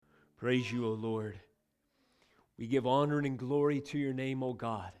Praise you, O Lord. We give honor and glory to your name, O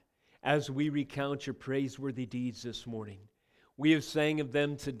God, as we recount your praiseworthy deeds this morning. We have sang of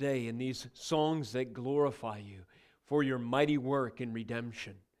them today in these songs that glorify you for your mighty work in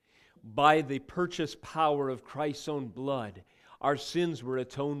redemption. By the purchased power of Christ's own blood, our sins were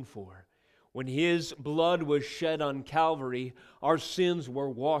atoned for. When His blood was shed on Calvary, our sins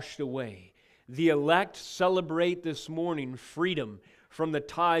were washed away. The elect celebrate this morning freedom from the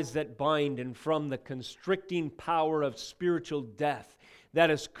ties that bind and from the constricting power of spiritual death that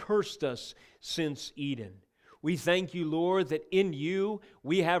has cursed us since Eden. We thank you, Lord, that in you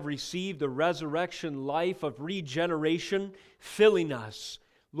we have received the resurrection life of regeneration, filling us,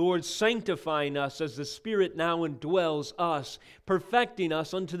 Lord, sanctifying us as the Spirit now indwells us, perfecting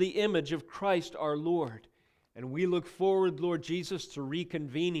us unto the image of Christ our Lord. And we look forward, Lord Jesus, to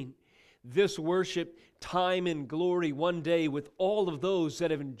reconvening this worship time in glory one day with all of those that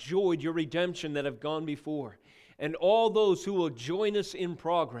have enjoyed your redemption that have gone before, and all those who will join us in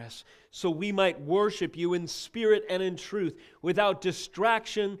progress, so we might worship you in spirit and in truth, without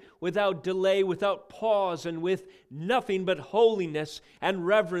distraction, without delay, without pause, and with nothing but holiness and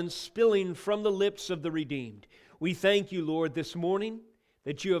reverence spilling from the lips of the redeemed. We thank you, Lord, this morning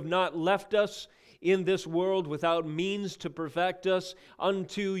that you have not left us in this world without means to perfect us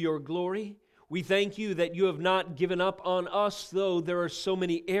unto your glory. We thank you that you have not given up on us, though there are so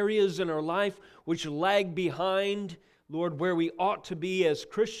many areas in our life which lag behind, Lord, where we ought to be as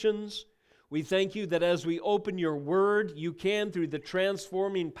Christians. We thank you that as we open your word, you can, through the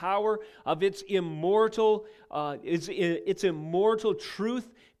transforming power of its immortal truth,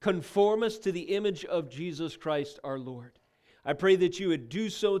 conform us to the image of Jesus Christ our Lord. I pray that you would do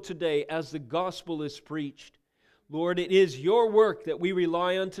so today as the gospel is preached. Lord, it is your work that we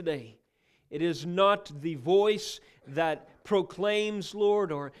rely on today. It is not the voice that proclaims,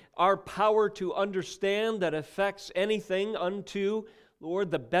 Lord, or our power to understand that affects anything unto,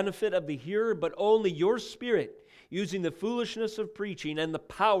 Lord, the benefit of the hearer, but only your Spirit, using the foolishness of preaching and the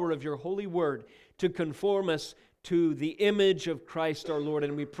power of your holy word to conform us to the image of Christ our Lord.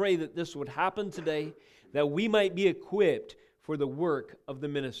 And we pray that this would happen today, that we might be equipped for the work of the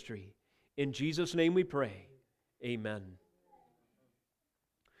ministry. In Jesus' name we pray. Amen.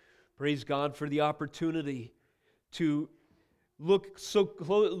 Praise God for the opportunity to look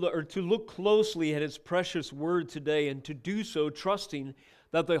closely at His precious word today, and to do so trusting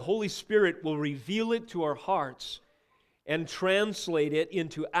that the Holy Spirit will reveal it to our hearts and translate it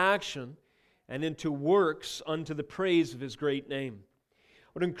into action and into works unto the praise of His great name. I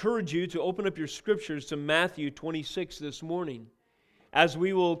would encourage you to open up your scriptures to Matthew 26 this morning, as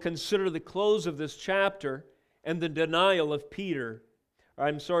we will consider the close of this chapter and the denial of Peter.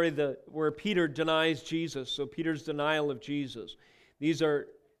 Where Peter denies Jesus. So Peter's denial of Jesus. These are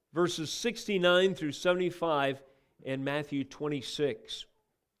verses 69 through 75 in Matthew 26.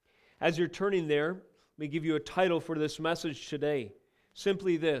 As you're turning there, let me give you a title for this message today.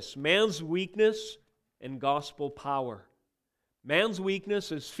 Simply this: man's weakness and gospel power. Man's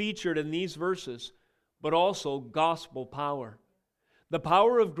weakness is featured in these verses, but also gospel power. The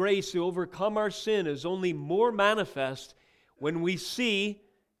power of grace to overcome our sin is only more manifest when we see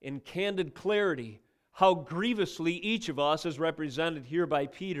in candid clarity how grievously each of us, as represented here by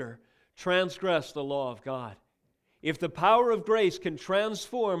Peter, transgressed the law of God. If the power of grace can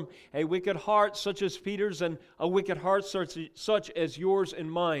transform a wicked heart such as Peter's and a wicked heart such as yours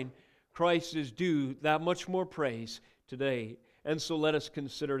and mine, Christ is due that much more praise today. And so let us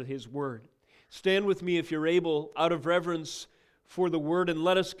consider His word. Stand with me if you're able, out of reverence for the word, and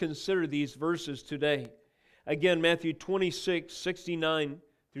let us consider these verses today. Again, Matthew 26, 69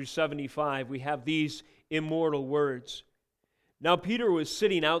 through 75, we have these immortal words. Now Peter was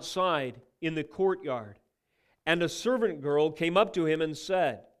sitting outside in the courtyard, and a servant girl came up to him and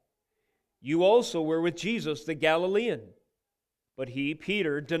said, "You also were with Jesus the Galilean." But he,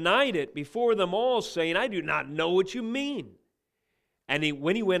 Peter, denied it before them all, saying, "I do not know what you mean." And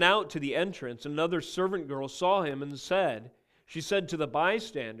when he went out to the entrance, another servant girl saw him and she said to the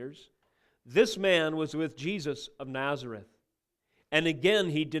bystanders, "This man was with Jesus of Nazareth." And again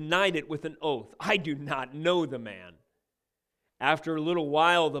he denied it with an oath, "I do not know the man." After a little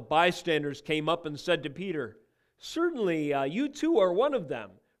while the bystanders came up and said to Peter, "Certainly you too are one of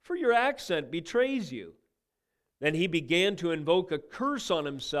them, for your accent betrays you." Then he began to invoke a curse on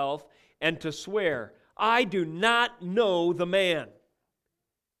himself and to swear, "I do not know the man."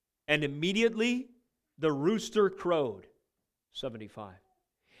 And immediately the rooster crowed. 75.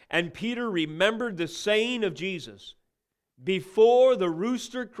 And Peter remembered the saying of Jesus, "Before the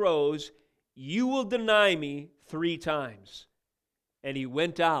rooster crows, you will deny me 3 times." And he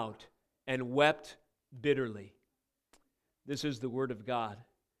went out and wept bitterly. This is the word of God.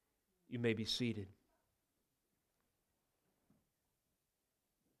 You may be seated.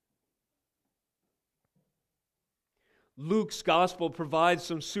 Luke's gospel provides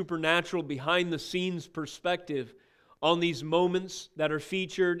some supernatural behind-the-scenes perspective on these moments that are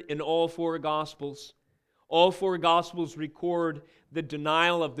featured in all four gospels. All four gospels record the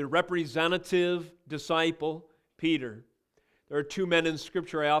denial of the representative disciple, Peter. There are two men in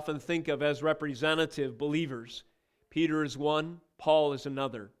Scripture I often think of as representative believers. Peter is one, Paul is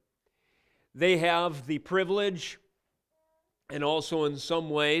another. They have the privilege, and also in some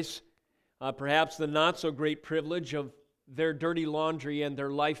ways, perhaps the not-so-great privilege of their dirty laundry and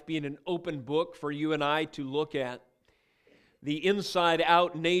their life being an open book for you and I to look at. The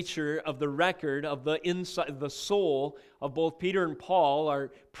inside-out nature of the record of the soul of both Peter and Paul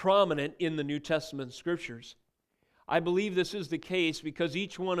are prominent in the New Testament Scriptures. I believe this is the case because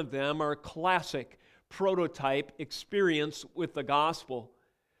each one of them are a classic prototype experience with the gospel.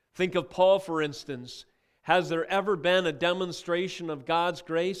 Think of Paul, for instance. Has there ever been a demonstration of God's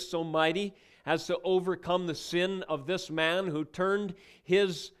grace so mighty as to overcome the sin of this man who turned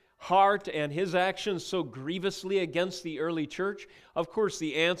his heart and his actions so grievously against the early church? Of course,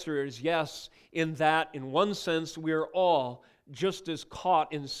 the answer is yes, in that, in one sense, we are all just as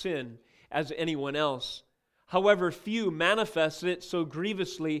caught in sin as anyone else. However, few manifested it so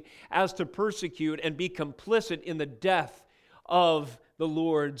grievously as to persecute and be complicit in the death of the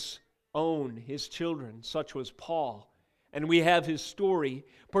Lord's own, His children. Such was Paul. And we have his story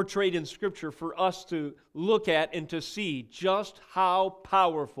portrayed in Scripture for us to look at and to see just how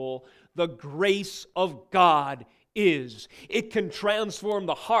powerful the grace of God is. It can transform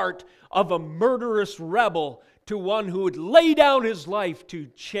the heart of a murderous rebel to one who would lay down his life to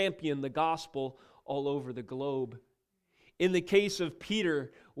champion the gospel all over the globe. In the case of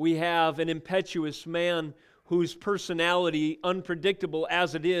Peter, we have an impetuous man whose personality, unpredictable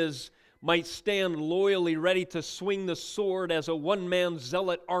as it is, might stand loyally ready to swing the sword as a one-man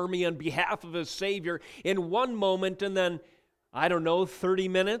zealot army on behalf of his Savior in one moment, and then, 30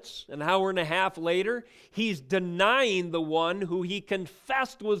 minutes, an hour and a half later, he's denying the one who he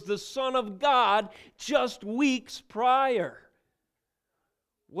confessed was the Son of God just weeks prior.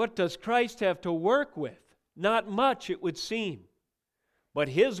 What does Christ have to work with? Not much, it would seem. But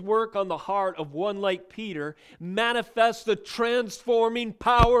his work on the heart of one like Peter manifests the transforming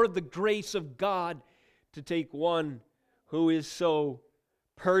power of the grace of God to take one who is so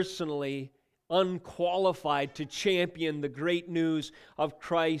personally unqualified to champion the great news of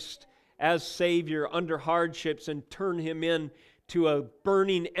Christ as Savior under hardships and turn him into a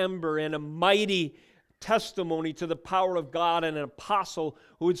burning ember and a mighty testimony to the power of God, and an apostle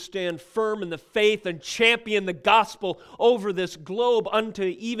who would stand firm in the faith and champion the gospel over this globe unto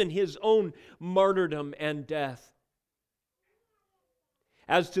even his own martyrdom and death.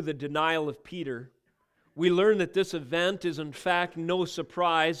 As to the denial of Peter, we learn that this event is in fact no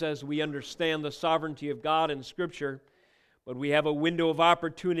surprise as we understand the sovereignty of God in Scripture, but we have a window of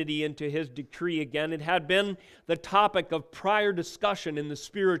opportunity into His decree again. It had been the topic of prior discussion in the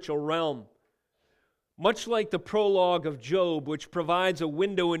spiritual realm. Much like the prologue of Job, which provides a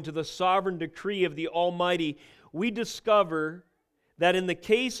window into the sovereign decree of the Almighty, we discover that in the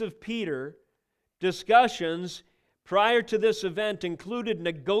case of Peter, discussions prior to this event included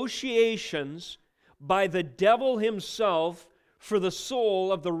negotiations by the devil himself for the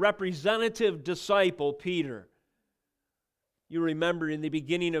soul of the representative disciple, Peter. You remember in the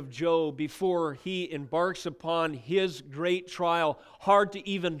beginning of Job, before he embarks upon his great trial, hard to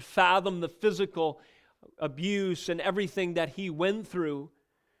even fathom the physical abuse and everything that he went through,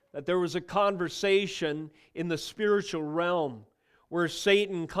 that there was a conversation in the spiritual realm where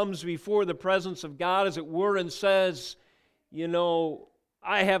Satan comes before the presence of God, as it were, and says,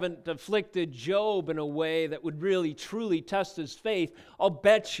 I haven't afflicted Job in a way that would really truly test his faith. I'll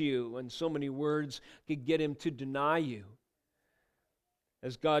bet you, and so many words could get him to deny you.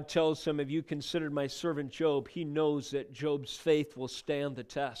 As God tells him, have you considered my servant Job? He knows that Job's faith will stand the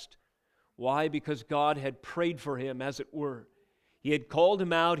test. Why? Because God had prayed for him, as it were. He had called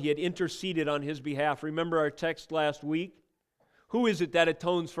him out. He had interceded on his behalf. Remember our text last week? Who is it that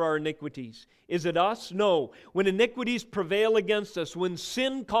atones for our iniquities? Is it us? No. When iniquities prevail against us, when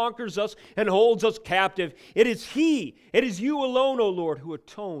sin conquers us and holds us captive, it is He, it is you alone, O Lord, who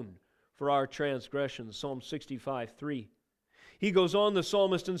atone for our transgressions. Psalm 65:3. He goes on, the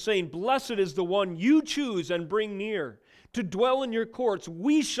psalmist, in saying, blessed is the one you choose and bring near to dwell in your courts.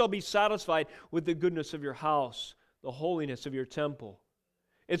 We shall be satisfied with the goodness of your house, the holiness of your temple.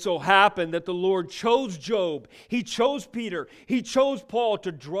 It so happened that the Lord chose Job, He chose Peter, He chose Paul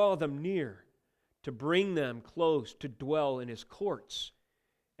to draw them near, to bring them close, to dwell in His courts.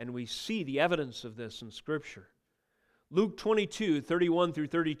 And we see the evidence of this in Scripture. Luke 22, 31 through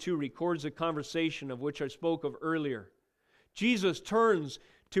 32 records a conversation of which I spoke of earlier. Jesus turns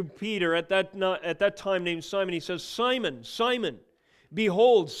to Peter at that time named Simon. He says, "Simon, Simon,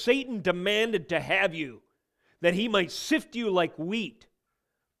 behold, Satan demanded to have you, that he might sift you like wheat.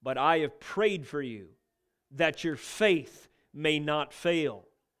 But I have prayed for you, that your faith may not fail.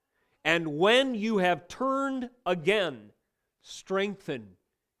 And when you have turned again, strengthen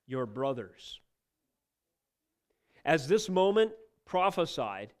your brothers." As this moment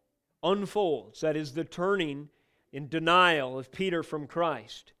prophesied unfolds, that is the turning in denial of Peter from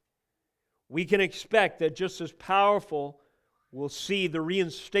Christ, we can expect that just as powerful, we'll see the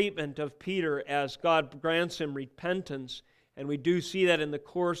reinstatement of Peter as God grants him repentance, and we do see that in the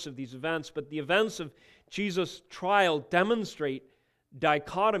course of these events. But the events of Jesus' trial demonstrate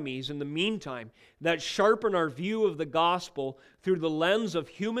dichotomies in the meantime that sharpen our view of the gospel through the lens of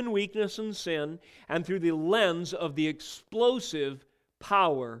human weakness and sin and through the lens of the explosive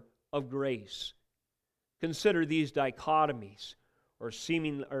power of grace. Consider these dichotomies or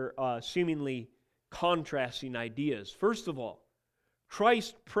seemingly contrasting ideas. First of all,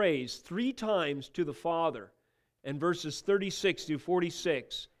 Christ prays 3 times to the Father in verses 36 to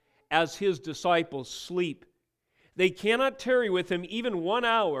 46 as His disciples sleep. They cannot tarry with Him even 1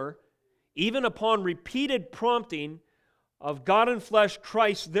 hour, even upon repeated prompting of God in flesh,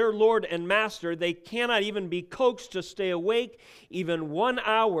 Christ, their Lord and Master. They cannot even be coaxed to stay awake even 1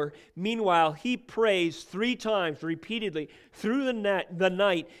 hour. Meanwhile, He prays 3 times repeatedly through the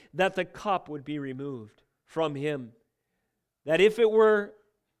night that the cup would be removed from Him. That if it were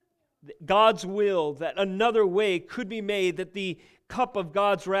God's will, that another way could be made, that the cup of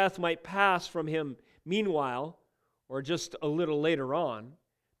God's wrath might pass from Him. Meanwhile, or just a little later on,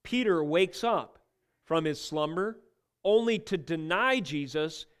 Peter wakes up from his slumber only to deny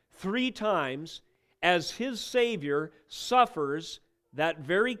Jesus 3 times as his Savior suffers that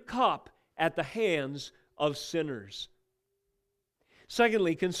very cup at the hands of sinners.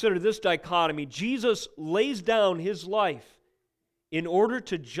 Secondly, consider this dichotomy. Jesus lays down His life in order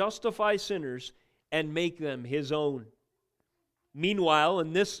to justify sinners and make them His own. Meanwhile,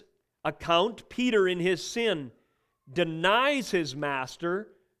 in this account, Peter in his sin denies his Master,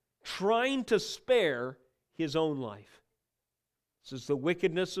 trying to spare his own life. This is the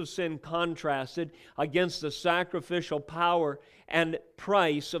wickedness of sin contrasted against the sacrificial power and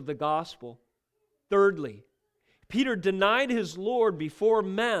price of the gospel. Thirdly, Peter denied his Lord before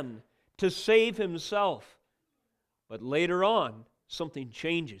men to save himself. But later on, something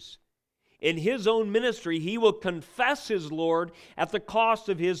changes. In his own ministry, he will confess his Lord at the cost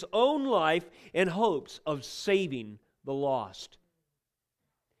of his own life in hopes of saving the lost.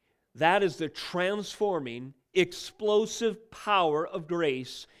 That is the transforming, explosive power of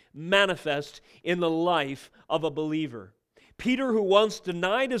grace manifest in the life of a believer. Peter, who once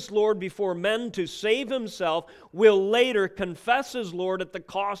denied his Lord before men to save himself, will later confess his Lord at the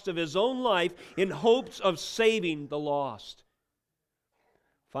cost of his own life in hopes of saving the lost.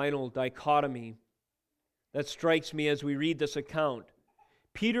 Final dichotomy that strikes me as we read this account.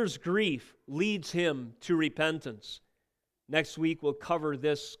 Peter's grief leads him to repentance. Next week we'll cover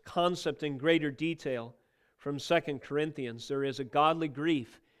this concept in greater detail from 2 Corinthians. There is a godly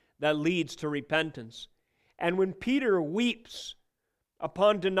grief that leads to repentance. And when Peter weeps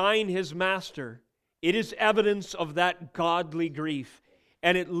upon denying his Master, it is evidence of that godly grief,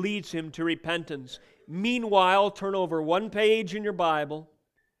 and it leads him to repentance. Meanwhile, turn over 1 page in your Bible.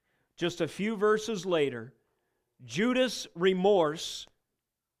 Just a few verses later, Judas' remorse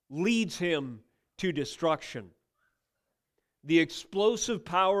leads him to destruction. The explosive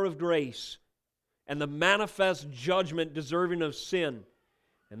power of grace and the manifest judgment deserving of sin,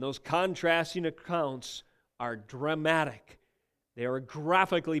 and those contrasting accounts are dramatic. They are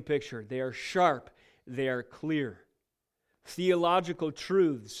graphically pictured. They are sharp. They are clear. Theological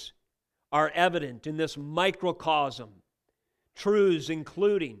truths are evident in this microcosm. Truths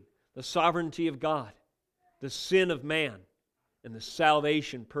including the sovereignty of God, the sin of man, and the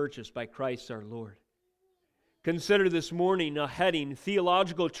salvation purchased by Christ our Lord. Consider this morning a heading,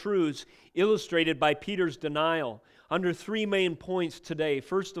 Theological Truths Illustrated by Peter's Denial, under 3 main points today.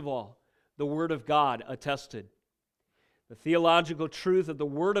 First of all, the Word of God attested. The theological truth of the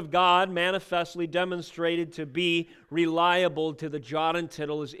Word of God, manifestly demonstrated to be reliable to the jot and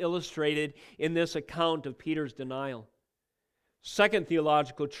tittle, is illustrated in this account of Peter's denial. Second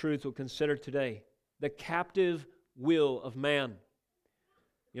theological truth we'll consider today, the captive will of man.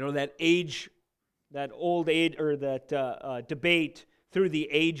 You know, that old age, or that debate through the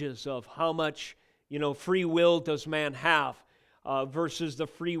ages of how much, free will does man have versus the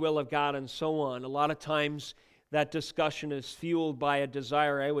free will of God and so on. A lot of times that discussion is fueled by a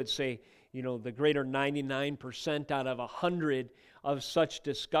desire, I would say, the greater 99% out of 100 of such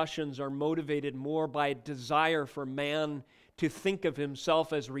discussions are motivated more by a desire for man to think of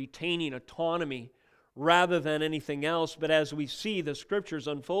himself as retaining autonomy rather than anything else. But as we see the Scriptures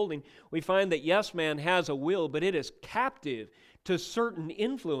unfolding, we find that yes, man has a will, but it is captive to certain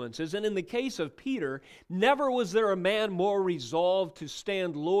influences. And in the case of Peter, never was there a man more resolved to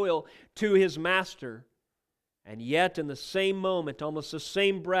stand loyal to his master. And yet in the same moment, almost the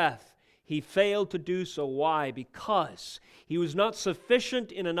same breath, he failed to do so. Why? Because he was not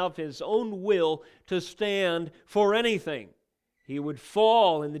sufficient in and of his own will to stand for anything. He would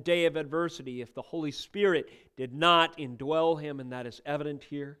fall in the day of adversity if the Holy Spirit did not indwell him, and that is evident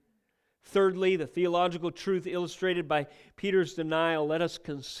here. Thirdly, the theological truth illustrated by Peter's denial, let us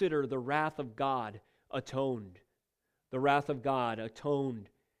consider the wrath of God atoned. The wrath of God atoned.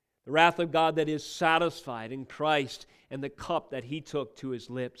 The wrath of God that is satisfied in Christ and the cup that He took to His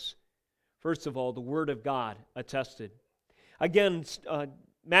lips. First of all, the Word of God attested. Again,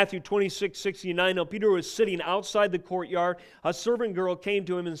 Matthew 26:69, now Peter was sitting outside the courtyard. A servant girl came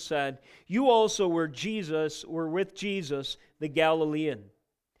to him and said, "You also were with Jesus the Galilean."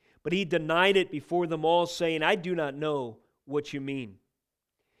 But he denied it before them all, saying, "I do not know what you mean."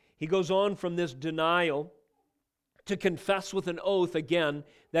 He goes on from this denial to confess with an oath again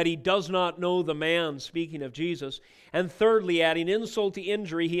that he does not know the man, speaking of Jesus. And thirdly, adding insult to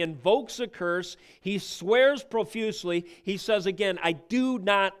injury, he invokes a curse. He swears profusely. He says again, "I do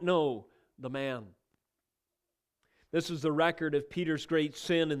not know the man." This is the record of Peter's great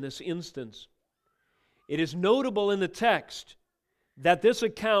sin in this instance. It is notable in the text that this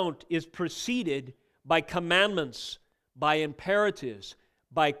account is preceded by commandments, by imperatives,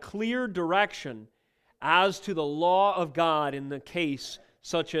 by clear direction as to the law of God in the case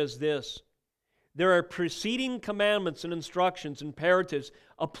such as this. There are preceding commandments and instructions, imperatives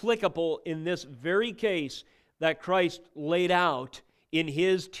applicable in this very case that Christ laid out in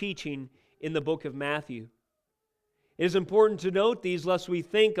His teaching in the book of Matthew. It is important to note these lest we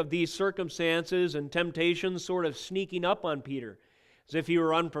think of these circumstances and temptations sort of sneaking up on Peter, as if he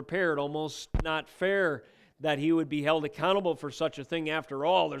were unprepared, almost not fair that he would be held accountable for such a thing. After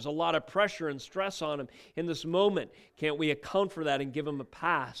all, there's a lot of pressure and stress on him in this moment. Can't we account for that and give him a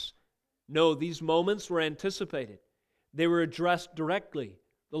pass? No, these moments were anticipated. They were addressed directly.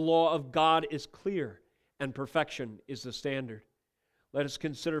 The law of God is clear, and perfection is the standard. Let us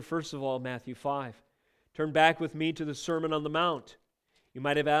consider, first of all, Matthew 5. Turn back with me to the Sermon on the Mount. You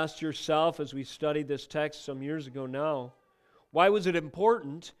might have asked yourself as we studied this text some years ago now, why was it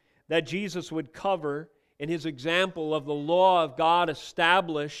important that Jesus would cover in His example of the law of God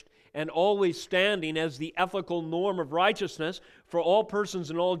established and always standing as the ethical norm of righteousness for all persons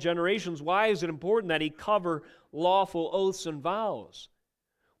in all generations? Why is it important that He cover lawful oaths and vows?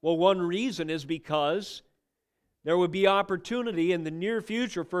 Well, one reason is because there would be opportunity in the near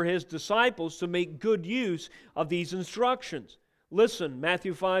future for His disciples to make good use of these instructions. Listen,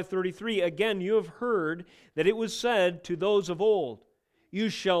 Matthew 5:33, again, you have heard that it was said to those of old, "You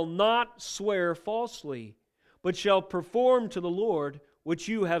shall not swear falsely, but shall perform to the Lord which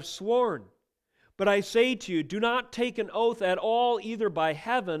you have sworn. But I say to you, do not take an oath at all, either by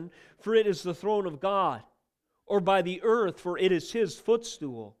heaven, for it is the throne of God, or by the earth, for it is His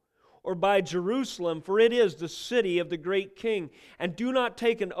footstool, or by Jerusalem, for it is the city of the great King. And do not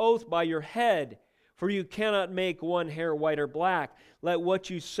take an oath by your head, for you cannot make one hair white or black. Let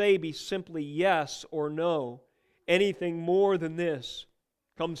what you say be simply yes or no. Anything more than this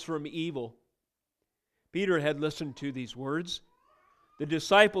comes from evil." Peter had listened to these words. The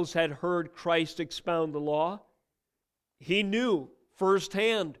disciples had heard Christ expound the law. He knew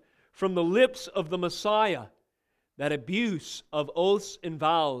firsthand from the lips of the Messiah that abuse of oaths and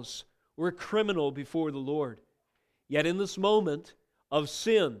vows were criminal before the Lord. Yet in this moment of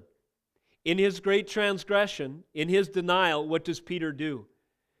sin, in his great transgression, in his denial, what does Peter do?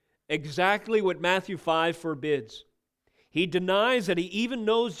 Exactly what Matthew 5 forbids. He denies that he even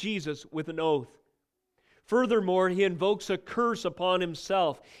knows Jesus with an oath. Furthermore, he invokes a curse upon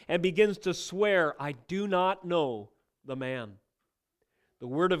himself and begins to swear, "I do not know the man." The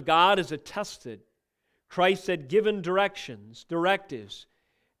Word of God is attested. Christ had given directives,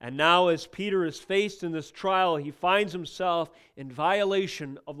 and now as Peter is faced in this trial, he finds himself in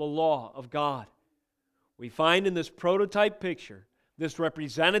violation of the law of God. We find in this prototype picture, this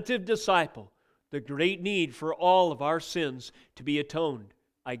representative disciple, the great need for all of our sins to be atoned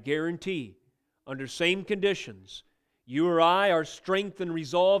I guarantee, under same conditions, you or I, our strength and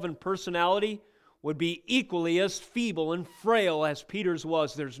resolve and personality would be equally as feeble and frail as Peter's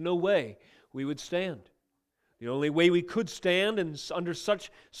was. There's no way we would stand. The only way we could stand under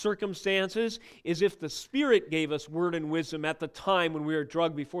such circumstances is if the Spirit gave us word and wisdom at the time when we were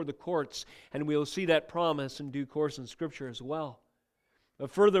drugged before the courts, and we'll see that promise in due course in Scripture as well.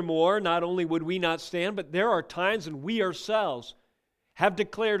 But furthermore, not only would we not stand, but there are times when we ourselves have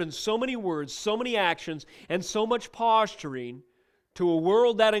declared in so many words, so many actions, and so much posturing to a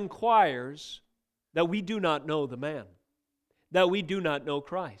world that inquires that we do not know the man, that we do not know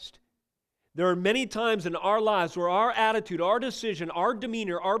Christ. There are many times in our lives where our attitude, our decision, our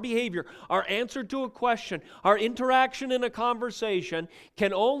demeanor, our behavior, our answer to a question, our interaction in a conversation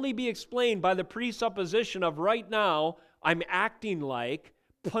can only be explained by the presupposition of right now, I'm acting like,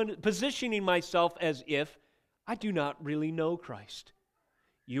 positioning myself as if I do not really know Christ.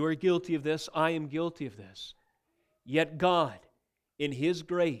 You are guilty of this, I am guilty of this. Yet God, in His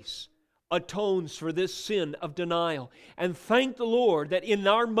grace, atones for this sin of denial. And thank the Lord that in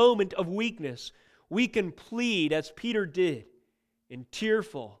our moment of weakness, we can plead as Peter did in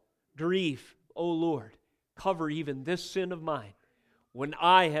tearful grief, O Lord, cover even this sin of mine when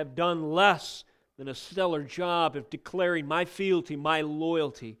I have done less than a stellar job of declaring my fealty, my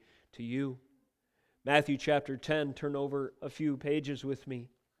loyalty to you. Matthew chapter 10, turn over a few pages with me.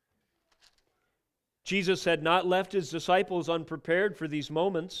 Jesus had not left His disciples unprepared for these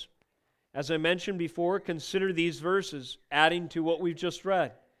moments. As I mentioned before, consider these verses, adding to what we've just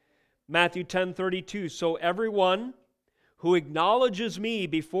read. Matthew 10:32, so everyone who acknowledges me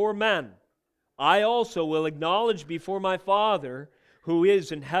before men, I also will acknowledge before my Father who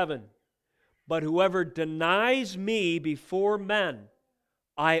is in heaven. But whoever denies me before men,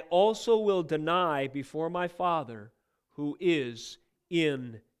 I also will deny before my Father who is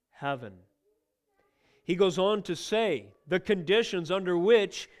in heaven. He goes on to say the conditions under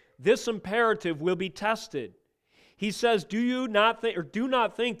which this imperative will be tested. He says, do not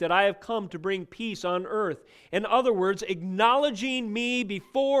think that I have come to bring peace on earth. In other words, acknowledging me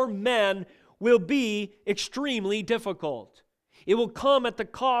before men will be extremely difficult. It will come at the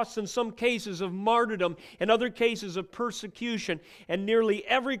cost in some cases of martyrdom, in other cases of persecution, and nearly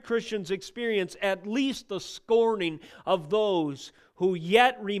every Christian's experience at least the scorning of those who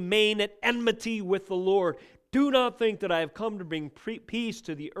yet remain at enmity with the Lord. Do not think that I have come to bring peace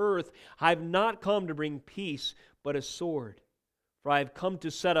to the earth. I have not come to bring peace, but a sword. For I have come to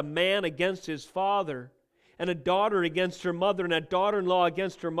set a man against his father, and a daughter against her mother, and a daughter-in-law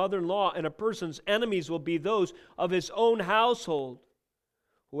against her mother-in-law, and a person's enemies will be those of his own household.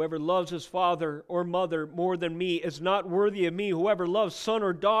 Whoever loves his father or mother more than me is not worthy of me. Whoever loves son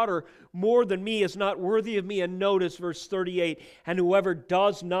or daughter more than me is not worthy of me. And notice verse 38, and whoever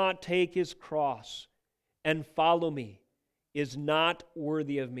does not take his cross and follow me is not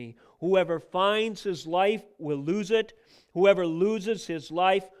worthy of me. Whoever finds his life will lose it. Whoever loses his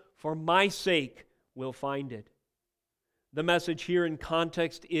life for my sake will find it. The message here in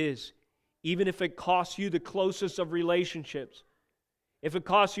context is, even if it costs you the closest of relationships, if it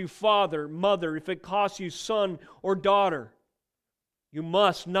costs you father, mother, if it costs you son or daughter, you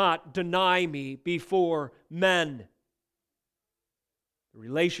must not deny me before men. The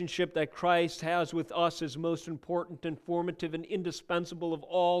relationship that Christ has with us is most important and formative and indispensable of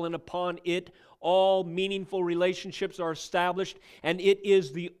all, and upon it, all meaningful relationships are established, and it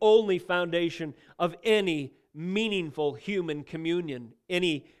is the only foundation of any meaningful human communion,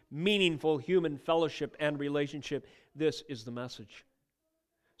 any meaningful human fellowship and relationship. This is the message.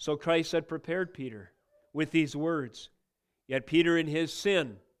 So Christ had prepared Peter with these words, yet Peter in his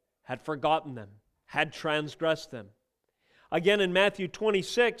sin had forgotten them, had transgressed them. Again, in Matthew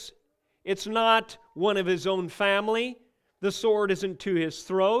 26, it's not one of his own family. The sword isn't to his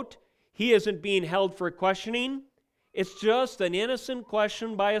throat. He isn't being held for questioning. It's just an innocent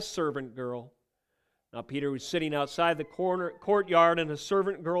question by a servant girl. Now, Peter was sitting outside the courtyard, and a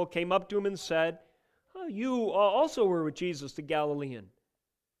servant girl came up to him and said, oh, you also were with Jesus the Galilean.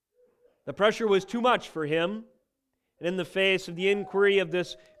 The pressure was too much for him. And in the face of the inquiry of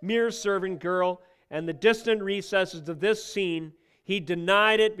this mere servant girl, and the distant recesses of this scene, he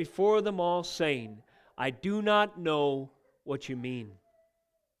denied it before them all, saying, I do not know what you mean.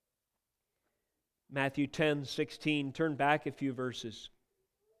 Matthew 10:16, turn back a few verses.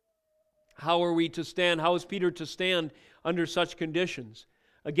 How are we to stand? How is Peter to stand under such conditions?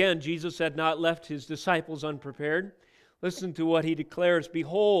 Again, Jesus had not left his disciples unprepared. Listen to what he declares.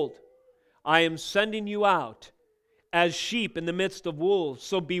 Behold, I am sending you out as sheep in the midst of wolves.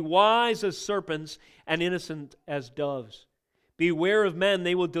 So be wise as serpents and innocent as doves. Beware of men,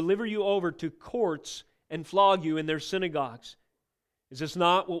 they will deliver you over to courts and flog you in their synagogues. Is this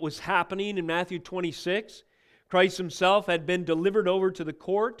not what was happening in Matthew 26? Christ himself had been delivered over to the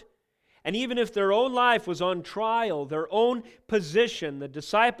court. And even if their own life was on trial, their own position, the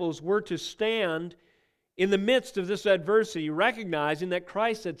disciples were to stand in the midst of this adversity, recognizing that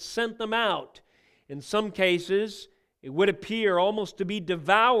Christ had sent them out. In some cases, it would appear almost to be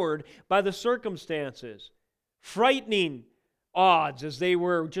devoured by the circumstances. Frightening odds, as they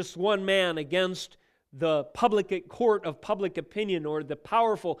were just one man against the public court of public opinion or the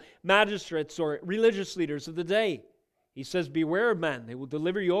powerful magistrates or religious leaders of the day. He says, beware of men. They will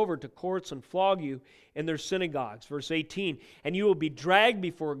deliver you over to courts and flog you in their synagogues. Verse 18, and you will be dragged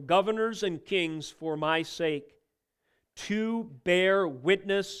before governors and kings for my sake, to bear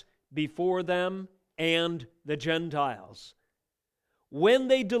witness before them and the Gentiles. When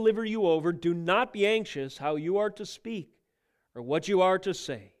they deliver you over, do not be anxious how you are to speak or what you are to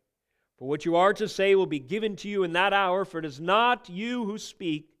say. For what you are to say will be given to you in that hour, for it is not you who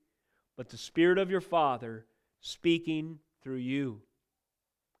speak, but the Spirit of your Father speaking through you.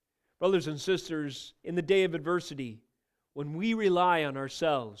 Brothers and sisters, in the day of adversity, when we rely on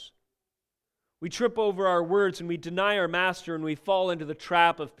ourselves, we trip over our words and we deny our Master and we fall into the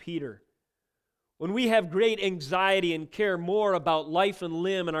trap of Peter. When we have great anxiety and care more about life and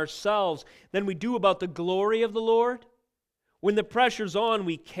limb and ourselves than we do about the glory of the Lord, when the pressure's on,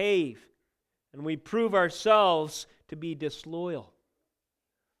 we cave and we prove ourselves to be disloyal.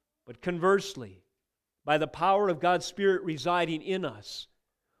 But conversely, by the power of God's Spirit residing in us,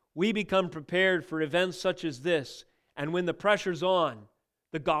 we become prepared for events such as this, and when the pressure's on,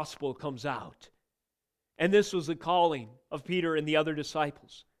 the gospel comes out. And this was the calling of Peter and the other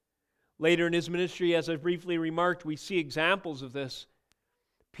disciples. Later in his ministry, as I briefly remarked, we see examples of this.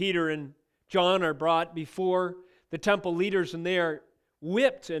 Peter and John are brought before the temple leaders, and they are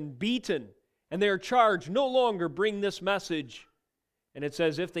whipped and beaten, and they are charged, no longer bring this message. And it's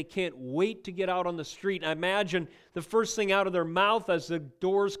as if they can't wait to get out on the street. I imagine the first thing out of their mouth as the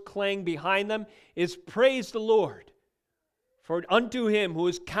doors clang behind them is, praise the Lord. For unto him who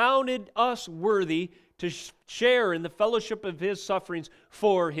has counted us worthy to share in the fellowship of his sufferings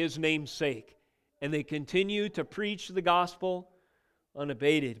for his name's sake. And they continue to preach the gospel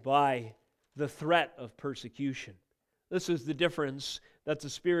unabated by the threat of persecution. This is the difference that the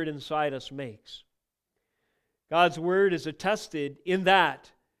Spirit inside us makes. God's Word is attested in that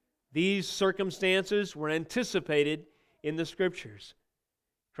these circumstances were anticipated in the Scriptures.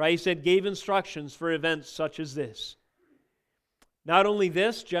 Christ had gave instructions for events such as this. Not only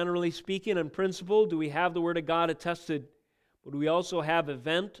this, generally speaking, in principle, do we have the Word of God attested, but we also have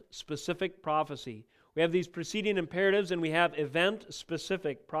event-specific prophecy. We have these preceding imperatives and we have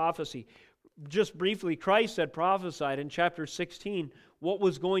event-specific prophecy. Just briefly, Christ had prophesied in chapter 16 what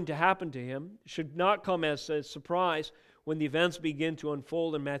was going to happen to him. It should not come as a surprise when the events begin to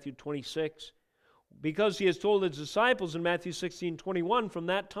unfold in Matthew 26. Because he has told his disciples in Matthew 16:21, from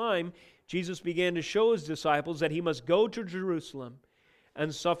that time, Jesus began to show his disciples that he must go to Jerusalem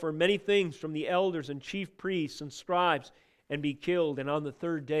and suffer many things from the elders and chief priests and scribes and be killed, and on the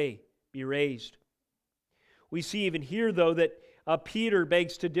third day be raised. We see even here, though, that Peter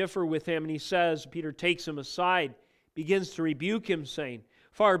begs to differ with him, and he says, Peter takes him aside, begins to rebuke him, saying,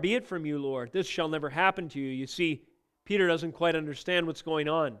 far be it from you, Lord, this shall never happen to you. You see, Peter doesn't quite understand what's going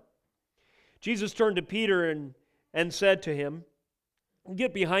on. Jesus turned to Peter and said to him,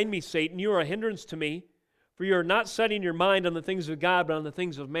 get behind me, Satan, you are a hindrance to me, for you are not setting your mind on the things of God, but on the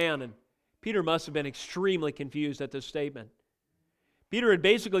things of man. And Peter must have been extremely confused at this statement. Peter had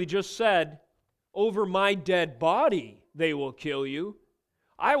basically just said, over my dead body they will kill you.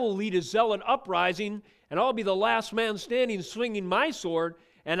 I will lead a zealot uprising, and I'll be the last man standing swinging my sword,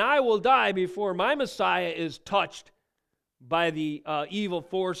 and I will die before my Messiah is touched by the evil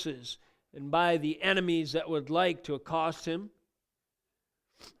forces and by the enemies that would like to accost him.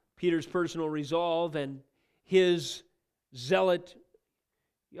 Peter's personal resolve and his zealot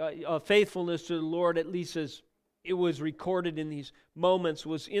faithfulness to the Lord, at least as it was recorded in these moments,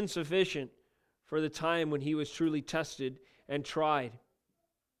 was insufficient for the time when he was truly tested and tried.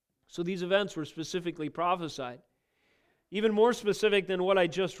 So these events were specifically prophesied. Even more specific than what I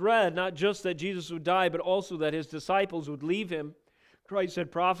just read, not just that Jesus would die, but also that his disciples would leave him. Christ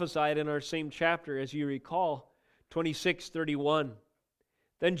had prophesied in our same chapter, as you recall, 26:31.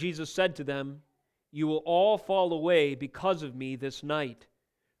 Then Jesus said to them, you will all fall away because of me this night.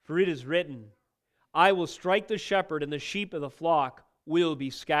 For it is written, I will strike the shepherd, and the sheep of the flock will be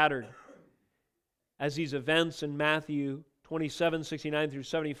scattered. As these events in Matthew 27:69 through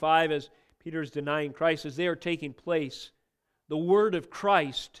 75, as Peter is denying Christ, as they are taking place, the word of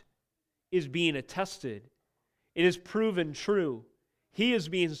Christ is being attested. It is proven true. He is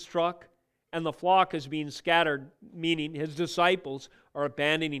being struck, and the flock is being scattered, meaning his disciples are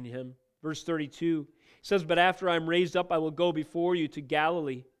abandoning him. Verse 32 says, "But after I am raised up, I will go before you to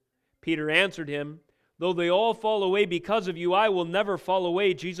Galilee." Peter answered him, "Though they all fall away because of you, I will never fall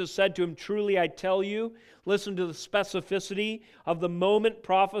away." Jesus said to him, "Truly I tell you," listen to the specificity of the moment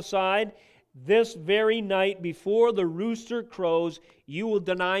prophesied, "this very night before the rooster crows, you will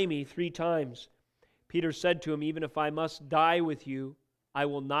deny me 3 times." Peter said to him, "Even if I must die with you, I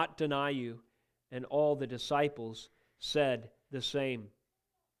will not deny you." And all the disciples said the same.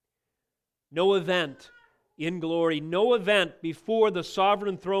 No event in glory, no event before the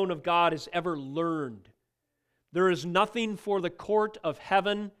sovereign throne of God is ever learned. There is nothing for the court of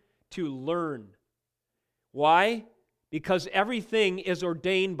heaven to learn. Why? Because everything is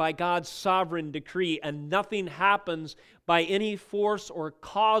ordained by God's sovereign decree, and nothing happens by any force or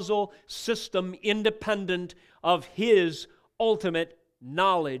causal system independent of His ultimate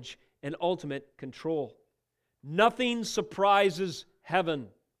knowledge and ultimate control. Nothing surprises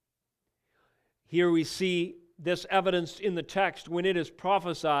heaven. Here we see this evidenced in the text when it is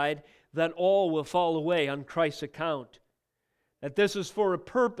prophesied that all will fall away on Christ's account. That this is for a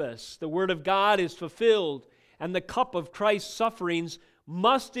purpose. The Word of God is fulfilled, and the cup of Christ's sufferings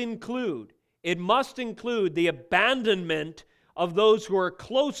must include the abandonment of those who are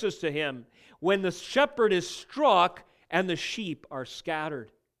closest to Him when the shepherd is struck and the sheep are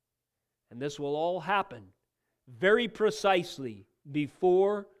scattered. And this will all happen very precisely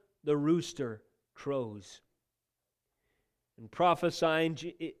before the rooster crows. And prophesying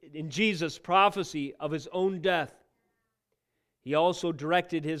in Jesus' prophecy of His own death, He also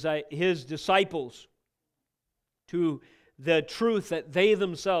directed His disciples to the truth that they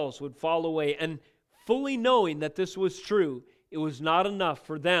themselves would fall away. And fully knowing that this was true, it was not enough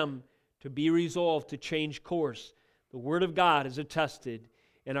for them to be resolved to change course. The Word of God is attested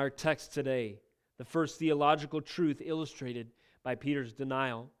in our text today. The first theological truth illustrated by Peter's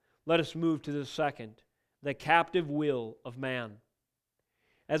denial. Let us move to the second, the captive will of man.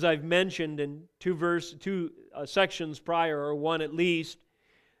 As I've mentioned in two sections prior, or one at least,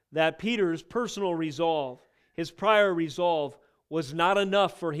 that Peter's personal resolve, his prior resolve, was not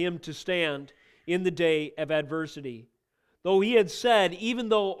enough for him to stand in the day of adversity. Though he had said, "Even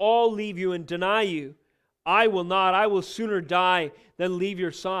though all leave you and deny you, I will not, I will sooner die than leave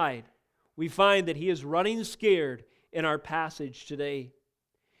your side," we find that he is running scared in our passage today.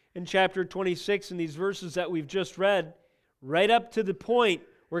 In chapter 26, in these verses that we've just read, right up to the point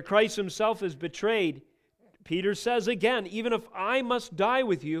where Christ Himself is betrayed, Peter says again, "Even if I must die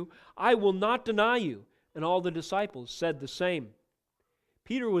with you, I will not deny you." And all the disciples said the same.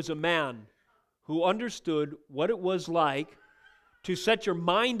 Peter was a man who understood what it was like to set your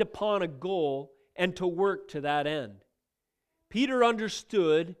mind upon a goal and to work to that end. Peter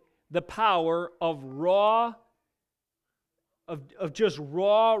understood the power of just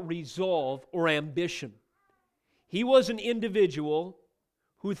raw resolve or ambition. He was an individual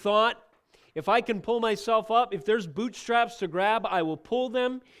who thought, if I can pull myself up, if there's bootstraps to grab, I will pull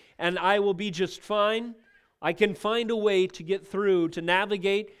them and I will be just fine. I can find a way to get through, to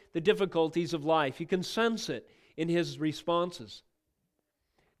navigate the difficulties of life. You can sense it in his responses.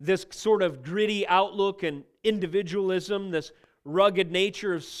 This sort of gritty outlook and individualism, this rugged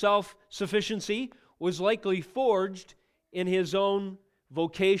nature of self-sufficiency, was likely forged in his own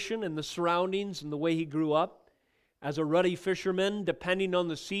vocation and the surroundings and the way he grew up as a ruddy fisherman, depending on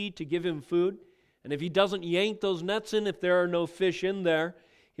the sea to give him food. And if he doesn't yank those nets in, if there are no fish in there,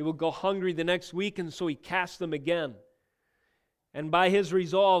 he will go hungry the next week, and so he casts them again. And by his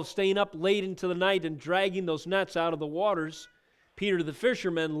resolve, staying up late into the night and dragging those nets out of the waters, Peter the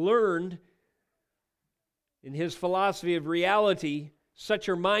fisherman learned in his philosophy of reality, set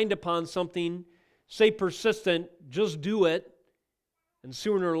your mind upon something, stay persistent, just do it, and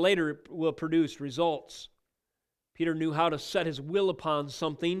sooner or later it will produce results. Peter knew how to set his will upon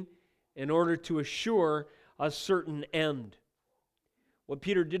something in order to assure a certain end. What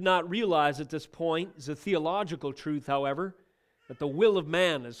Peter did not realize at this point is a theological truth, however, that the will of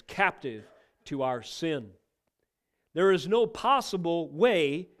man is captive to our sin. There is no possible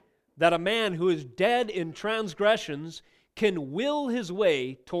way that a man who is dead in transgressions can will his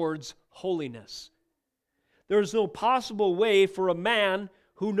way towards holiness. There is no possible way for a man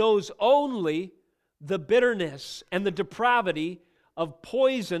who knows only the bitterness and the depravity of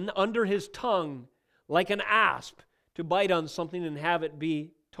poison under his tongue, like an asp, to bite on something and have it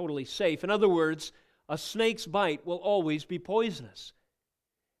be totally safe. In other words, a snake's bite will always be poisonous,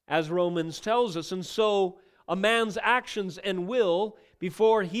 as Romans tells us. And so a man's actions and will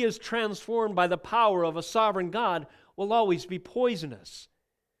before he is transformed by the power of a sovereign God will always be poisonous.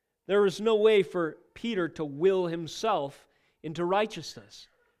 There is no way for Peter to will himself into righteousness,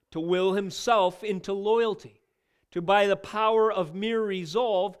 to will himself into loyalty, to by the power of mere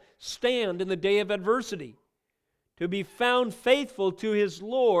resolve stand in the day of adversity, to be found faithful to his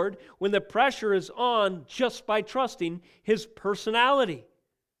Lord when the pressure is on just by trusting his personality.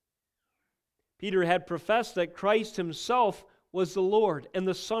 Peter had professed that Christ himself was the Lord and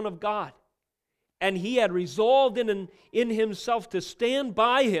the Son of God, and he had resolved in himself to stand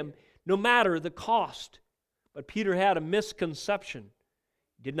by him no matter the cost. But Peter had a misconception.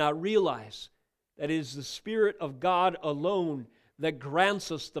 He did not realize that it is the Spirit of God alone that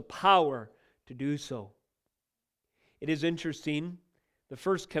grants us the power to do so. It is interesting, the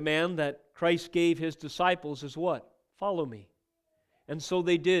first command that Christ gave his disciples is what? Follow me. And so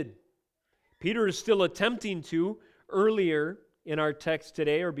they did. Peter is still attempting to. Earlier in our text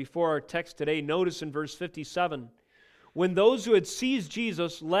today, or before our text today, notice in verse 57, when those who had seized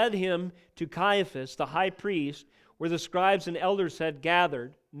Jesus led him to Caiaphas, the high priest, where the scribes and elders had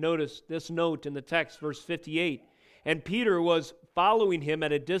gathered, notice this note in the text, verse 58, and Peter was following him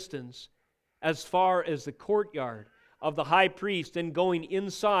at a distance as far as the courtyard of the high priest, and going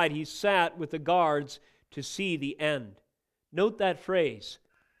inside he sat with the guards to see the end. Note that phrase,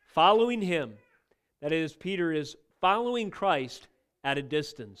 following him. That is, Peter is following Christ at a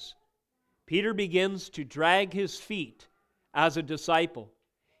distance. Peter begins to drag his feet as a disciple.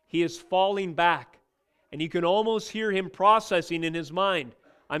 He is falling back, and you can almost hear him processing in his mind,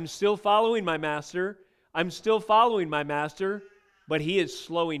 I'm still following my master, I'm still following my master, but he is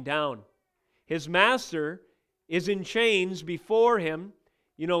slowing down. His master is in chains before him,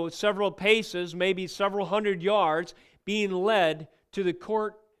 several paces, maybe several hundred yards, being led to the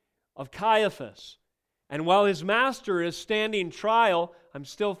court of Caiaphas. And while his master is standing trial, I'm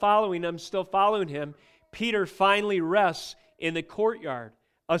still following him, Peter finally rests in the courtyard,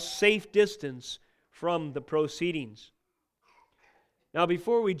 a safe distance from the proceedings. Now,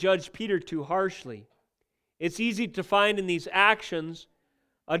 before we judge Peter too harshly, it's easy to find in these actions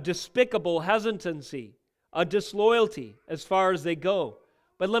a despicable hesitancy, a disloyalty as far as they go.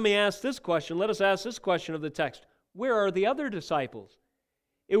 But let us ask this question of the text. Where are the other disciples?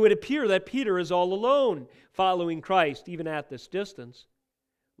 It would appear that Peter is all alone following Christ, even at this distance.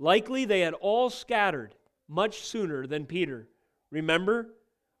 Likely they had all scattered much sooner than Peter. Remember,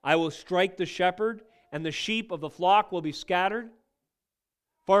 I will strike the shepherd, and the sheep of the flock will be scattered.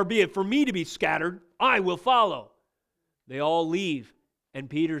 Far be it for me to be scattered, I will follow. They all leave, and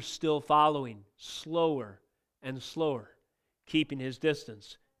Peter's still following, slower and slower, keeping his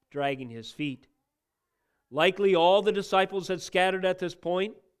distance, dragging his feet. Likely all the disciples had scattered at this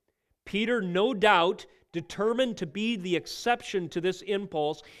point. Peter, no doubt, determined to be the exception to this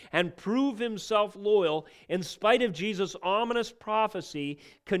impulse and prove himself loyal in spite of Jesus' ominous prophecy,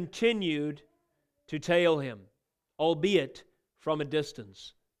 continued to tail him, albeit from a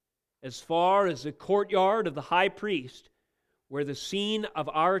distance, as far as the courtyard of the high priest, where the scene of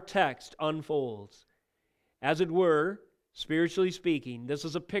our text unfolds. As it were, spiritually speaking, this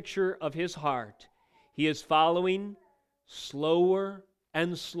is a picture of his heart. He is following slower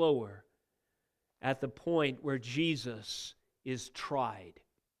and slower at the point where Jesus is tried.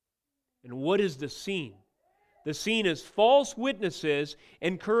 And what is the scene? The scene is false witnesses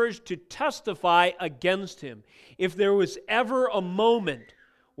encouraged to testify against him. If there was ever a moment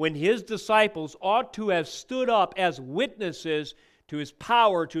when his disciples ought to have stood up as witnesses to his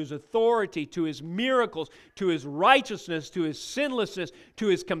power, to his authority, to his miracles, to his righteousness, to his sinlessness, to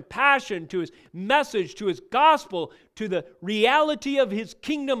his compassion, to his message, to his gospel, to the reality of his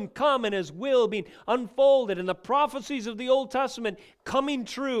kingdom come and his will being unfolded, and the prophecies of the Old Testament coming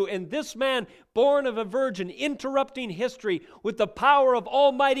true, and this man born of a virgin interrupting history with the power of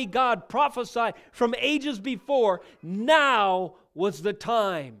Almighty God prophesied from ages before, now was the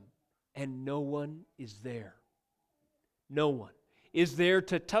time, and no one is there. No one is there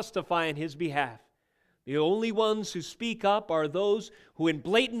to testify in his behalf. The only ones who speak up are those who in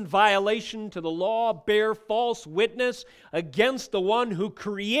blatant violation to the law bear false witness against the one who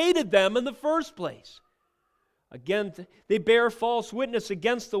created them in the first place. Again, they bear false witness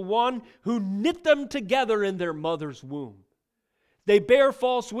against the one who knit them together in their mother's womb. They bear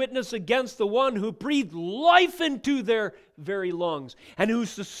false witness against the one who breathed life into their very lungs and who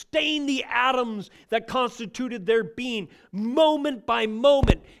sustained the atoms that constituted their being moment by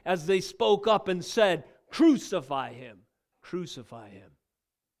moment as they spoke up and said, "Crucify him, crucify him."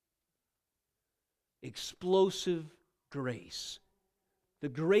 Explosive grace the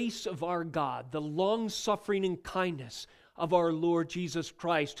grace of our God, the long-suffering and kindness of our Lord Jesus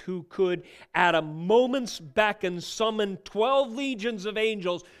Christ, who could at a moment's beckon summon 12 legions of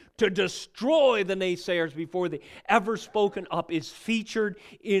angels to destroy the naysayers before they ever spoken up, is featured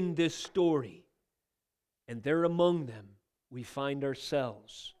in this story. And there among them we find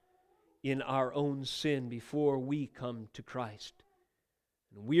ourselves in our own sin before we come to Christ.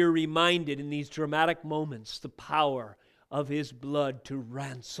 And we are reminded in these dramatic moments the power of His blood to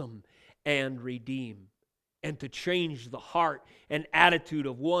ransom and redeem, and to change the heart and attitude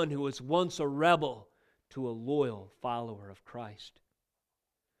of one who was once a rebel to a loyal follower of Christ.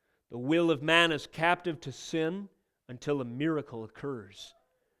 The will of man is captive to sin until a miracle occurs.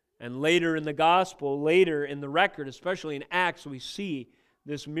 And later in the gospel, later in the record, especially in Acts, we see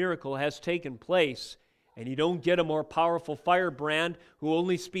this miracle has taken place. And you don't get a more powerful firebrand who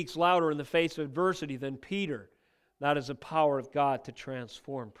only speaks louder in the face of adversity than Peter. That is the power of God to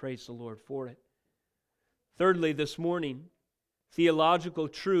transform. Praise the Lord for it. Thirdly, this morning, theological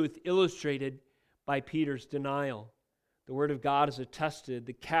truth illustrated by Peter's denial. The Word of God is attested,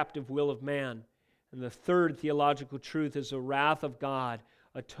 the captive will of man. And the third theological truth is the wrath of God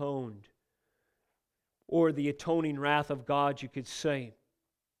atoned, or the atoning wrath of God, you could say.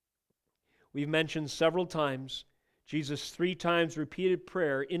 We've mentioned several times, Jesus' 3 times repeated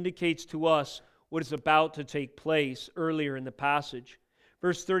prayer indicates to us what is about to take place earlier in the passage.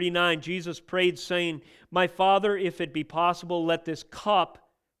 Verse 39, Jesus prayed saying, "My Father, if it be possible, let this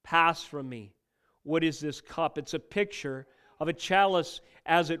cup pass from me." What is this cup? It's a picture of a chalice,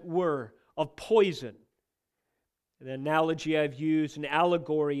 as it were, of poison. The analogy I've used, an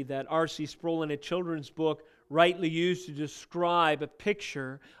allegory that R.C. Sproul in a children's book rightly used to describe a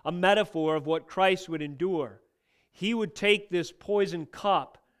picture, a metaphor of what Christ would endure. He would take this poison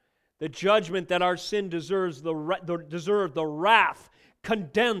cup, the judgment that our sin deserves, the wrath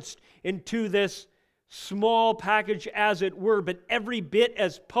condensed into this small package, as it were, but every bit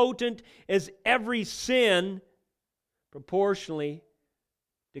as potent as every sin, proportionally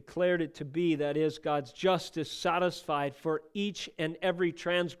declared it to be. That is, God's justice satisfied for each and every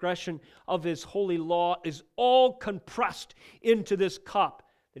transgression of His holy law is all compressed into this cup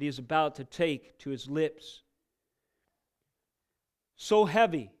that He is about to take to His lips. So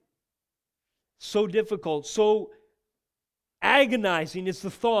heavy, so difficult, so agonizing is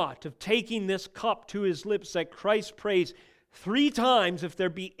the thought of taking this cup to His lips that Christ prays 3 times, if there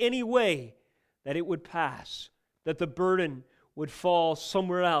be any way, that it would pass, that the burden would fall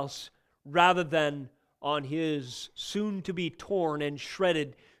somewhere else rather than on His soon-to-be torn and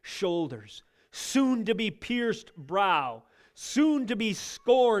shredded shoulders, soon-to-be pierced brow, soon-to-be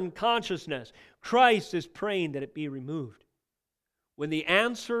scorned consciousness. Christ is praying that it be removed. When the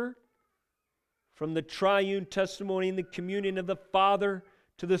answer from the triune testimony and the communion of the Father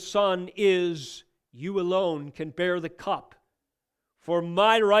to the Son is, "You alone can bear the cup. For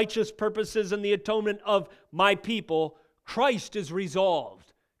my righteous purposes and the atonement of my people," Christ is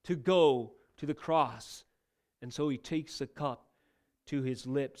resolved to go to the cross. And so He takes the cup to His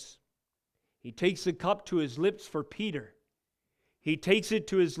lips. He takes the cup to His lips for Peter. He takes it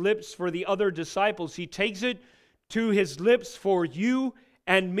to His lips for the other disciples. He takes it to His lips for you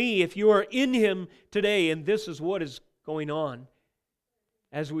and me if you are in Him today. And this is what is going on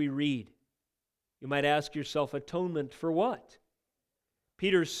as we read. You might ask yourself, atonement for what?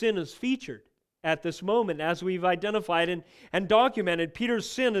 Peter's sin is featured at this moment, as we've identified and documented. Peter's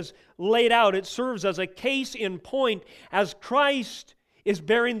sin is laid out. It serves as a case in point. As Christ is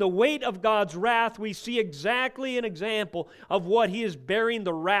bearing the weight of God's wrath, we see exactly an example of what He is bearing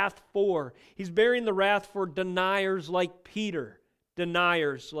the wrath for. He's bearing the wrath for deniers like Peter,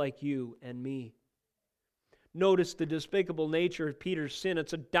 deniers like you and me. Notice the despicable nature of Peter's sin.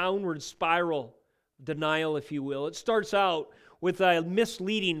 It's a downward spiral, denial, if you will. It starts out with a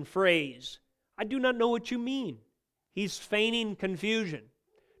misleading phrase. "I do not know what you mean." He's feigning confusion,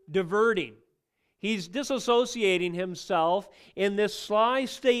 diverting. He's disassociating himself in this sly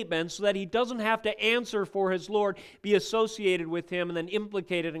statement so that he doesn't have to answer for his Lord, be associated with Him, and then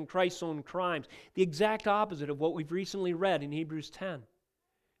implicated in Christ's own crimes. The exact opposite of what we've recently read in Hebrews 10.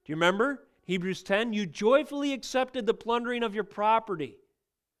 Do you remember? Hebrews 10, "You joyfully accepted the plundering of your property,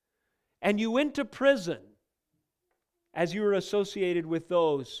 and you went to prison as you were associated with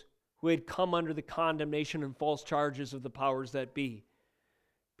those who had come under the condemnation and false charges of the powers that be."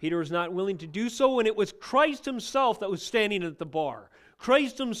 Peter was not willing to do so when it was Christ Himself that was standing at the bar.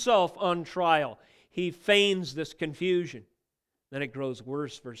 Christ Himself on trial. He feigns this confusion. Then it grows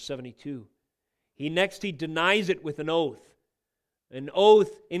worse, verse 72. He denies it with an oath. An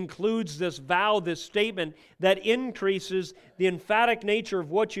oath includes this vow, this statement that increases the emphatic nature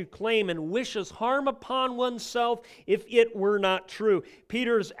of what you claim and wishes harm upon oneself if it were not true.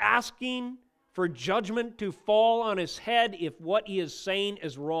 Peter is asking for judgment to fall on his head if what he is saying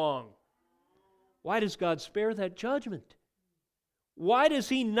is wrong. Why does God spare that judgment? Why does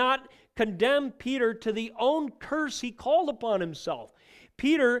he not condemn Peter to the own curse he called upon himself?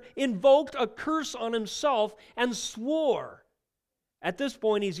 Peter invoked a curse on himself and swore. At this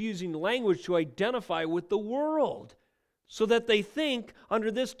point, he's using language to identify with the world so that they think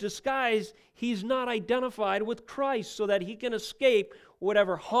under this disguise he's not identified with Christ so that he can escape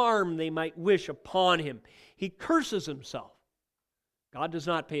whatever harm they might wish upon him. He curses himself. God does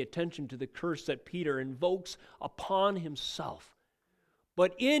not pay attention to the curse that Peter invokes upon himself.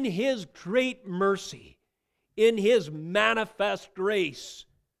 But in his great mercy, in his manifest grace,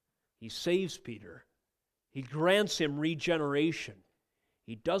 he saves Peter. He grants him regeneration.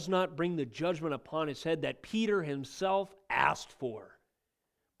 He does not bring the judgment upon his head that Peter himself asked for.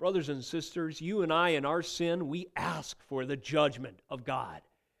 Brothers and sisters, you and I in our sin, we ask for the judgment of God.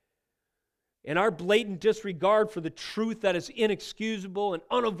 In our blatant disregard for the truth that is inexcusable and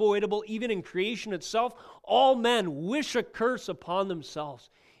unavoidable, even in creation itself, all men wish a curse upon themselves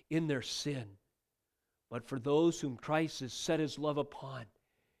in their sin. But for those whom Christ has set his love upon,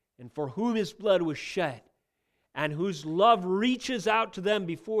 and for whom his blood was shed, and whose love reaches out to them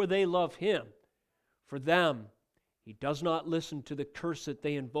before they love him, for them, he does not listen to the curse that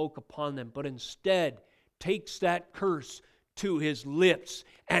they invoke upon them, but instead takes that curse to his lips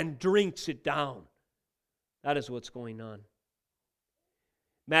and drinks it down. That is what's going on.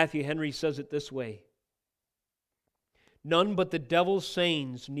 Matthew Henry says it this way: none but the devil's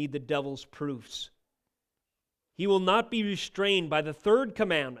sayings need the devil's proofs. He will not be restrained by the third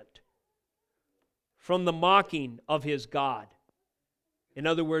commandment from the mocking of his God. In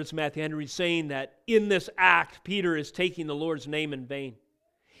other words, Matthew Henry is saying that in this act, Peter is taking the Lord's name in vain.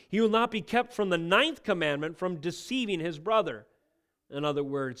 He will not be kept from the ninth commandment from deceiving his brother. In other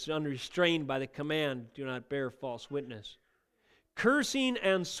words, unrestrained by the command, do not bear false witness. Cursing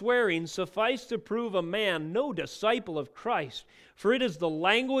and swearing suffice to prove a man no disciple of Christ, for it is the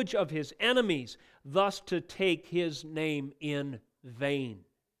language of his enemies, thus to take his name in vain.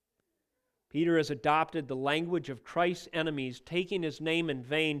 Peter has adopted the language of Christ's enemies, taking his name in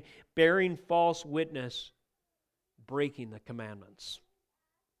vain, bearing false witness, breaking the commandments.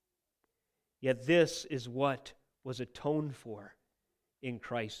 Yet this is what was atoned for in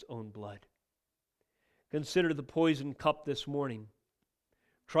Christ's own blood. Consider the poisoned cup this morning.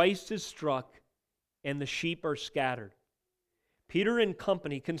 Christ is struck and the sheep are scattered. Peter and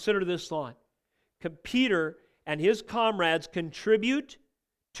company, consider this thought. Peter and his comrades contribute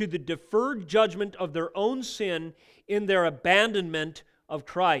to the deferred judgment of their own sin in their abandonment of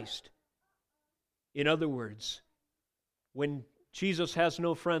Christ. In other words, when Jesus has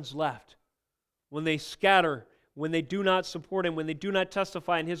no friends left, when they scatter, when they do not support him, when they do not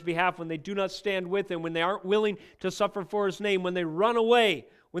testify in his behalf, when they do not stand with him, when they aren't willing to suffer for his name, when they run away,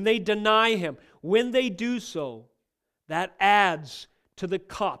 when they deny him, when they do so, that adds to the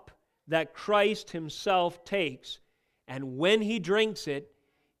cup that Christ himself takes. And when he drinks it,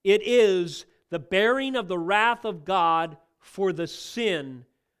 it is the bearing of the wrath of God for the sin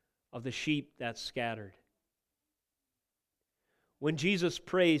of the sheep that's scattered. When Jesus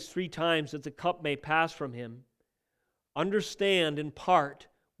prays 3 times that the cup may pass from him, understand in part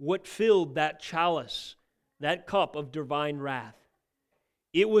what filled that chalice, that cup of divine wrath.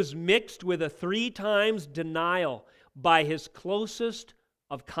 It was mixed with a 3 times denial by his closest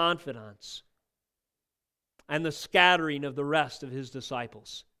of confidants and the scattering of the rest of his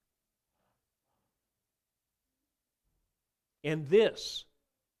disciples. And this,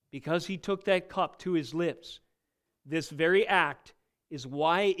 because he took that cup to his lips, this very act is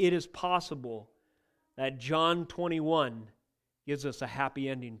why it is possible that John 21 gives us a happy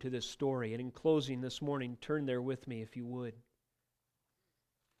ending to this story. And in closing this morning, turn there with me if you would.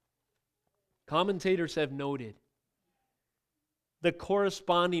 Commentators have noted the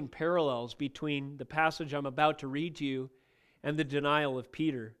corresponding parallels between the passage I'm about to read to you and the denial of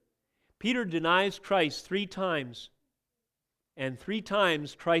Peter. Peter denies Christ 3 times. And 3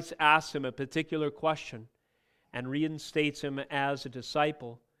 times Christ asks him a particular question and reinstates him as a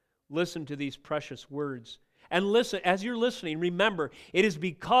disciple. Listen to these precious words. And listen, as you're listening, remember, it is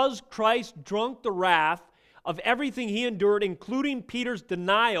because Christ drunk the wrath of everything he endured, including Peter's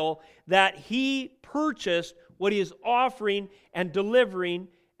denial, that he purchased what he is offering and delivering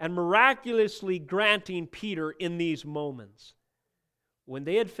and miraculously granting Peter in these moments. When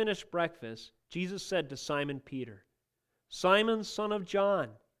they had finished breakfast, Jesus said to Simon Peter, Simon, son of John,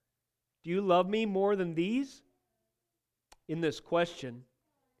 do you love me more than these? In this question,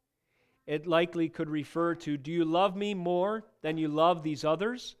 it likely could refer to, do you love me more than you love these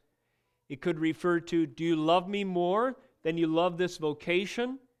others? It could refer to, do you love me more than you love this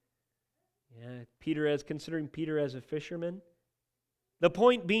vocation? Considering Peter as a fisherman. The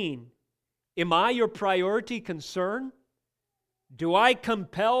point being, am I your priority concern? Do I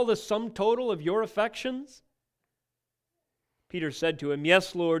compel the sum total of your affections? Peter said to him,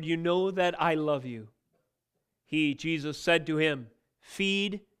 yes, Lord, you know that I love you. Jesus, said to him,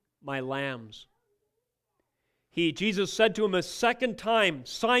 feed my lambs. Jesus, said to him a second time,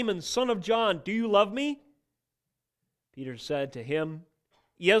 Simon, son of John, do you love me? Peter said to him,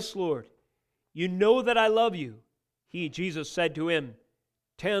 yes, Lord, you know that I love you. Jesus, said to him,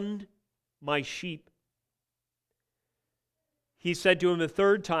 tend my sheep. He said to him the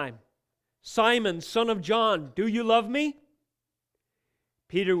third time, Simon, son of John, do you love me?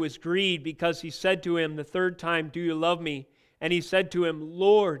 Peter was grieved because he said to him the third time, do you love me? And he said to him,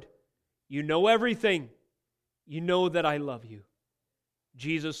 Lord, you know everything. You know that I love you.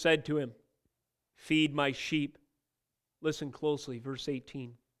 Jesus said to him, feed my sheep. Listen closely, verse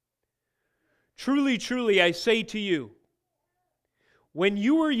 18. Truly, truly, I say to you, when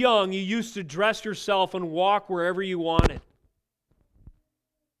you were young, you used to dress yourself and walk wherever you wanted.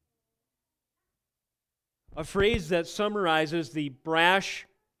 A phrase that summarizes the brash,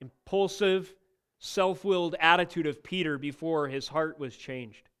 impulsive, self-willed attitude of Peter before his heart was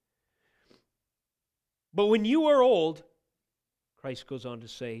changed. But when you are old, Christ goes on to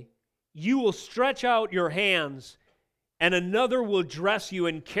say, you will stretch out your hands, and another will dress you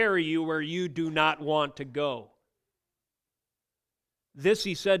and carry you where you do not want to go. This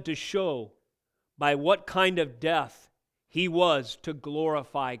he said to show by what kind of death he was to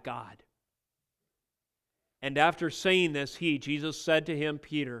glorify God. And after saying this, Jesus said to him,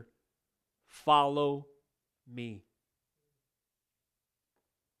 Peter, follow me.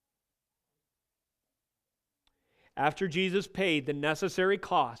 After Jesus paid the necessary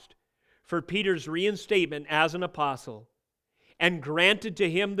cost for Peter's reinstatement as an apostle and granted to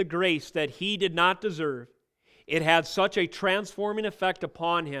him the grace that he did not deserve, it had such a transforming effect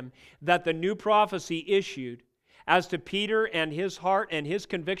upon him that the new prophecy issued as to Peter and his heart and his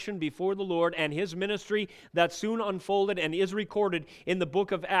conviction before the Lord and his ministry that soon unfolded and is recorded in the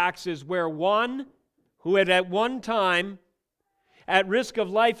book of Acts is where one who had at one time, at risk of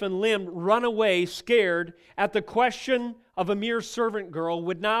life and limb, run away scared at the question of a mere servant girl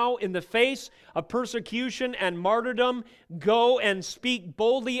would now, in the face of persecution and martyrdom, go and speak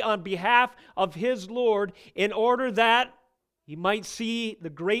boldly on behalf of his Lord in order that he might see the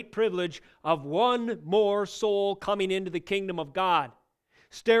great privilege of one more soul coming into the kingdom of God,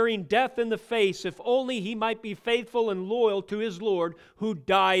 staring death in the face if only he might be faithful and loyal to his Lord who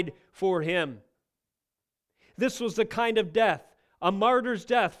died for him. This was the kind of death, a martyr's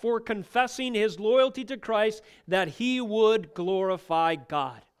death, for confessing his loyalty to Christ that he would glorify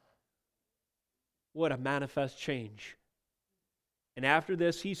God. What a manifest change. And after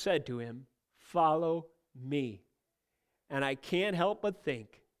this he said to him, follow me. And I can't help but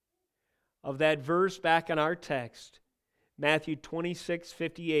think of that verse back in our text, Matthew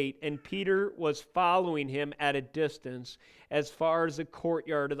 26:58. And Peter was following him at a distance as far as the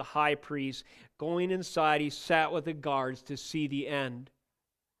courtyard of the high priest. Going inside, he sat with the guards to see the end.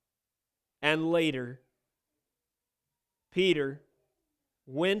 And later, Peter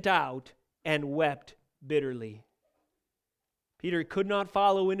went out and wept bitterly. Peter could not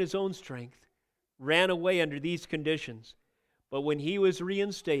follow in his own strength, ran away under these conditions. But when he was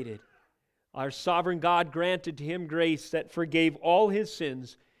reinstated, our sovereign God granted to him grace that forgave all his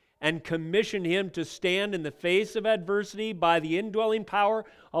sins and commissioned him to stand in the face of adversity by the indwelling power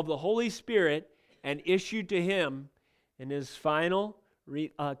of the Holy Spirit, and issued to him in his final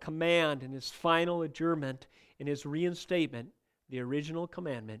command, in his final adjournment, in his reinstatement, the original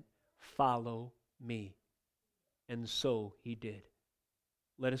commandment, follow me. And so he did.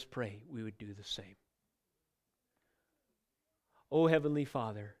 Let us pray we would do the same. O Heavenly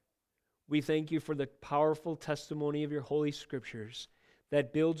Father, we thank you for the powerful testimony of your Holy Scriptures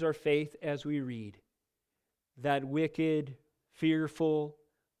that builds our faith as we read. That wicked, fearful,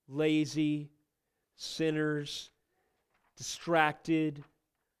 lazy, sinners, distracted,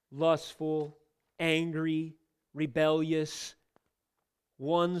 lustful, angry, rebellious,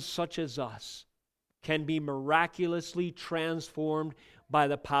 ones such as us can be miraculously transformed by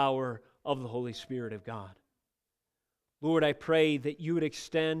the power of the Holy Spirit of God. Lord, I pray that you would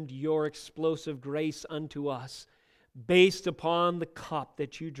extend your explosive grace unto us based upon the cup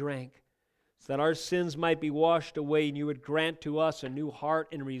that you drank, so that our sins might be washed away, and you would grant to us a new heart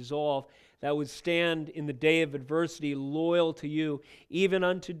and resolve that would stand in the day of adversity loyal to you, even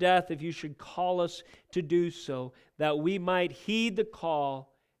unto death if you should call us to do so, that we might heed the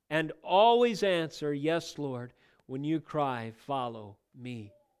call and always answer, yes, Lord, when you cry, follow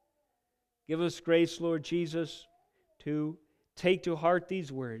me. Give us grace, Lord Jesus, to take to heart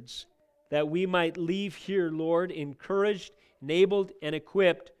these words, that we might leave here, Lord, encouraged, enabled, and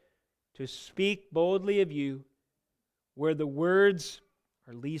equipped to speak boldly of you where the words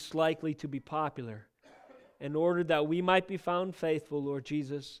are least likely to be popular, in order that we might be found faithful, Lord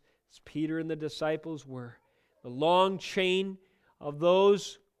Jesus, as Peter and the disciples were. The long chain of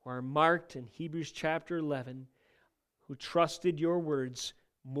those who are marked in Hebrews chapter 11, who trusted your words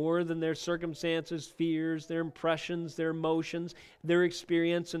more than their circumstances, fears, their impressions, their emotions, their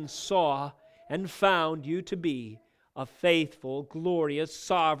experience, and saw and found you to be a faithful, glorious,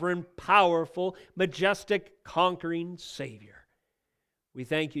 sovereign, powerful, majestic, conquering Savior. We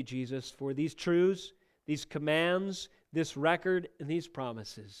thank you, Jesus, for these truths, these commands, this record, and these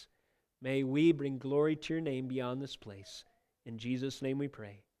promises. May we bring glory to your name beyond this place. In Jesus' name we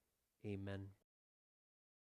pray. Amen.